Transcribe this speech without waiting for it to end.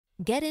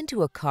Get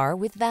into a car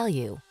with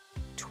value.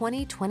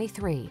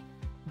 2023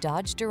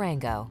 Dodge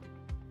Durango.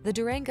 The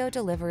Durango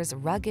delivers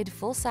rugged,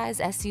 full-size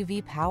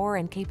SUV power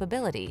and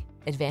capability,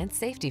 advanced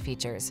safety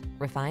features,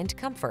 refined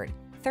comfort,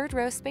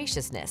 third-row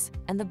spaciousness,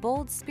 and the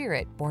bold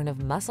spirit born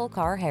of muscle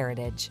car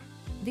heritage.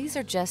 These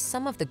are just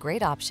some of the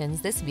great options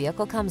this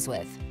vehicle comes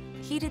with: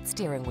 heated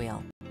steering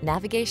wheel,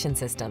 navigation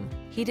system,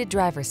 heated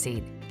driver's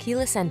seat,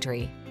 keyless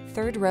entry,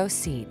 third-row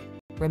seat,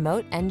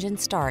 remote engine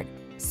start,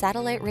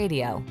 satellite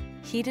radio,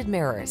 heated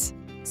mirrors,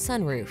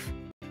 sunroof,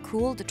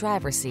 cooled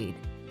driver's seat.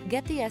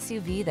 Get the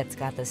SUV that's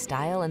got the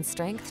style and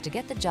strength to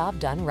get the job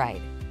done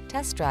right.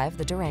 Test drive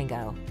the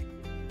Durango.